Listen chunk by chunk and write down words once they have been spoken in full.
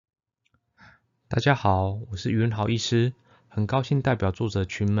大家好，我是余文豪医师，很高兴代表作者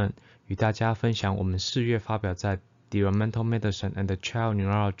群们与大家分享我们4月发表在 Developmental Medicine and Child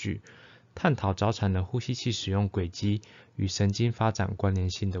Neurology 探讨早产的呼吸器使用轨迹与神经发展关联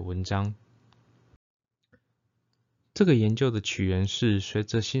性的文章。这个研究的起源是随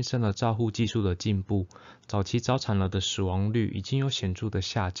着新生儿照护技术的进步，早期早产儿的死亡率已经有显著的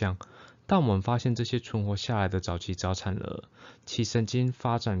下降。但我们发现这些存活下来的早期早产儿，其神经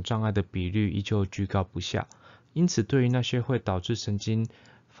发展障碍的比率依旧居高不下。因此，对于那些会导致神经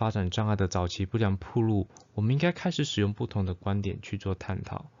发展障碍的早期不良暴露，我们应该开始使用不同的观点去做探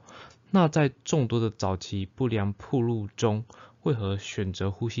讨。那在众多的早期不良暴露中，为何选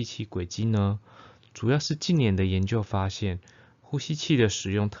择呼吸器轨迹呢？主要是近年的研究发现，呼吸器的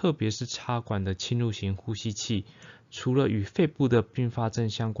使用，特别是插管的侵入型呼吸器，除了与肺部的并发症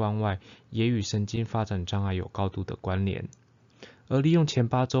相关外，也与神经发展障碍有高度的关联。而利用前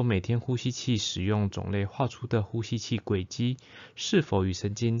8周每天呼吸器使用种类画出的呼吸器轨迹，是否与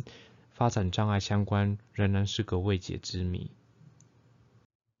神经发展障碍相关，仍然是个未解之谜。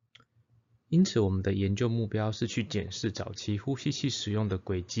因此，我们的研究目标是去检视早期呼吸器使用的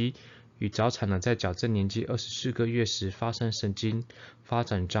轨迹与早产儿在矫正年纪24个月时发生神经发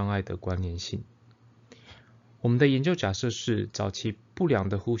展障碍的关联性。我们的研究假设是，早期不良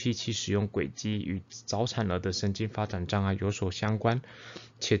的呼吸器使用轨迹与早产儿的神经发展障碍有所相关，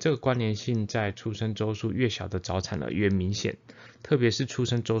且这个关联性在出生周数越小的早产儿越明显，特别是出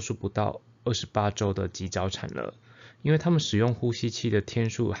生周数不到28周的极早产儿，因为他们使用呼吸器的天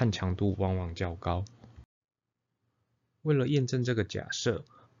数和强度往往较高。为了验证这个假设，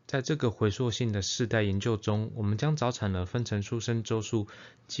在这个回溯性的世代研究中，我们将早产儿分成出生周数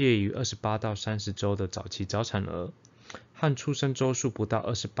介于28到30周的早期早产儿和出生周数不到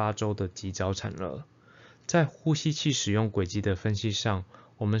28周的极早产儿。在呼吸器使用轨迹的分析上，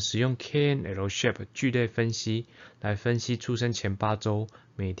我们使用 KNL-SHAPE 聚类分析来分析出生前8周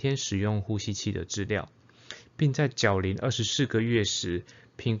每天使用呼吸器的资料，并在矫龄24个月时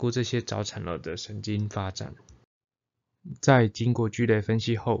评估这些早产儿的神经发展。在经过聚类分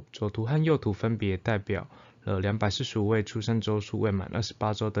析后，左图和右图分别代表了245位出生周数未满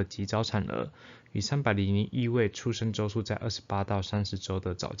28周的极早产儿与301位出生周数在28到30周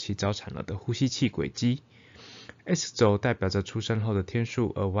的早期早产儿的呼吸器轨迹。X 轴代表着出生后的天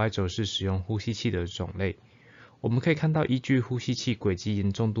数，而 Y 轴是使用呼吸器的种类。我们可以看到，依据呼吸器轨迹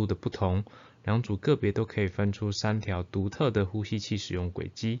严重度的不同，两组个别都可以分出3条独特的呼吸器使用轨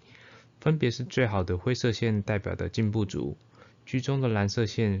迹。分别是最好的灰色线代表的进步组，居中的蓝色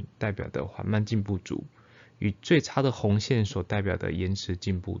线代表的缓慢进步组，与最差的红线所代表的延迟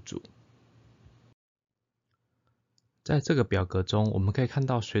进步组。在这个表格中，我们可以看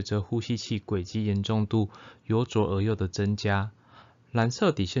到随着呼吸器轨迹严重度由左而右的增加，蓝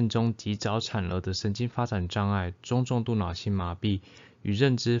色底线中极早产儿的神经发展障碍、中重度脑性麻痹与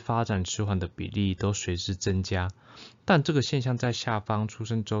认知发展迟缓的比例都随之增加，但这个现象在下方出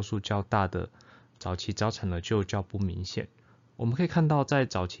生周数较大的早期早产儿就较不明显。我们可以看到，在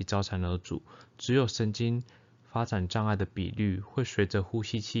早期早产儿组，只有神经发展障碍的比率会随着呼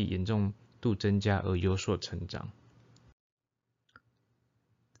吸器严重度增加而有所成长。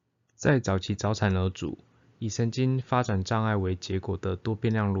在早期早产儿组，以神经发展障碍为结果的多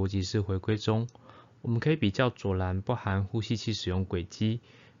变量逻辑式回归中，我们可以比较左栏包含呼吸器使用轨迹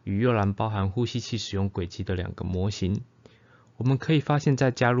与右栏包含呼吸器使用轨迹的2个模型。我们可以发现，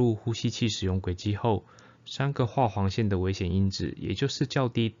在加入呼吸器使用轨迹后，3个画黄线的危险因子，也就是较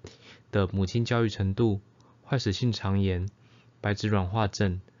低的母亲教育程度、坏死性肠炎、白质软化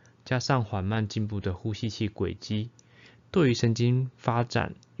症，加上缓慢进步的呼吸器轨迹，对于神经发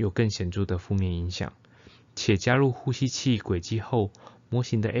展有更显著的负面影响。且加入呼吸器轨迹后，模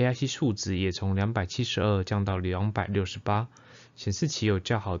型的 AIC 数值也从272降到268，显示其有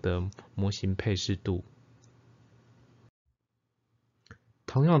较好的模型配适度。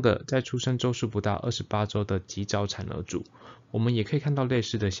同样的，在出生周数不到28周的极早产儿组，我们也可以看到类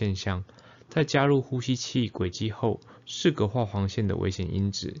似的现象。在加入呼吸器轨迹后，4个画黄线的危险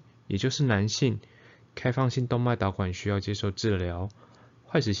因子，也就是男性、开放性动脉导管需要接受治疗、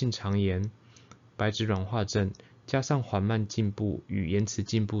坏死性肠炎、白质软化症，加上缓慢进步与延迟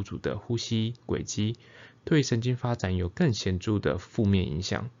进步组的呼吸轨迹，对神经发展有更显著的负面影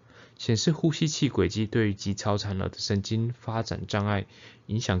响，显示呼吸器轨迹对于极早产儿的神经发展障碍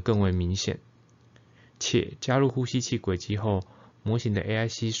影响更为明显。且加入呼吸器轨迹后，模型的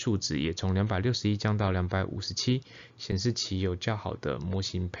AIC 数值也从261降到257，显示其有较好的模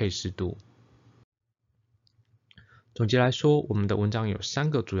型配适度。总结来说，我们的文章有3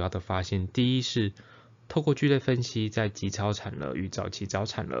个主要的发现。第一是，透过剧类分析，在极早产儿与早期早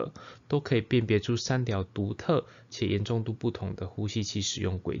产儿都可以辨别出3条独特且严重度不同的呼吸器使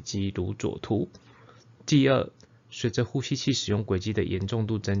用轨迹，如左图。第二，随着呼吸器使用轨迹的严重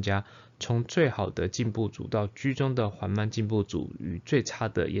度增加，从最好的进步组到居中的缓慢进步组与最差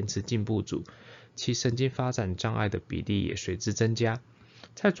的延迟进步组，其神经发展障碍的比例也随之增加。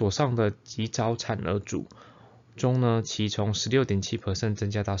在左上的极早产儿组中呢，其从 16.7% 增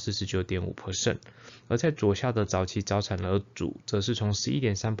加到 49.5%， 而在左下的早期早产儿组则是从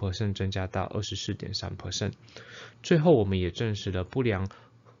 11.3% 增加到 24.3%。最后我们也证实了不良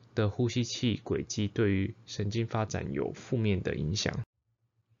的呼吸器轨迹对于神经发展有负面的影响。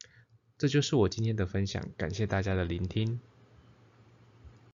这就是我今天的分享，感谢大家的聆听。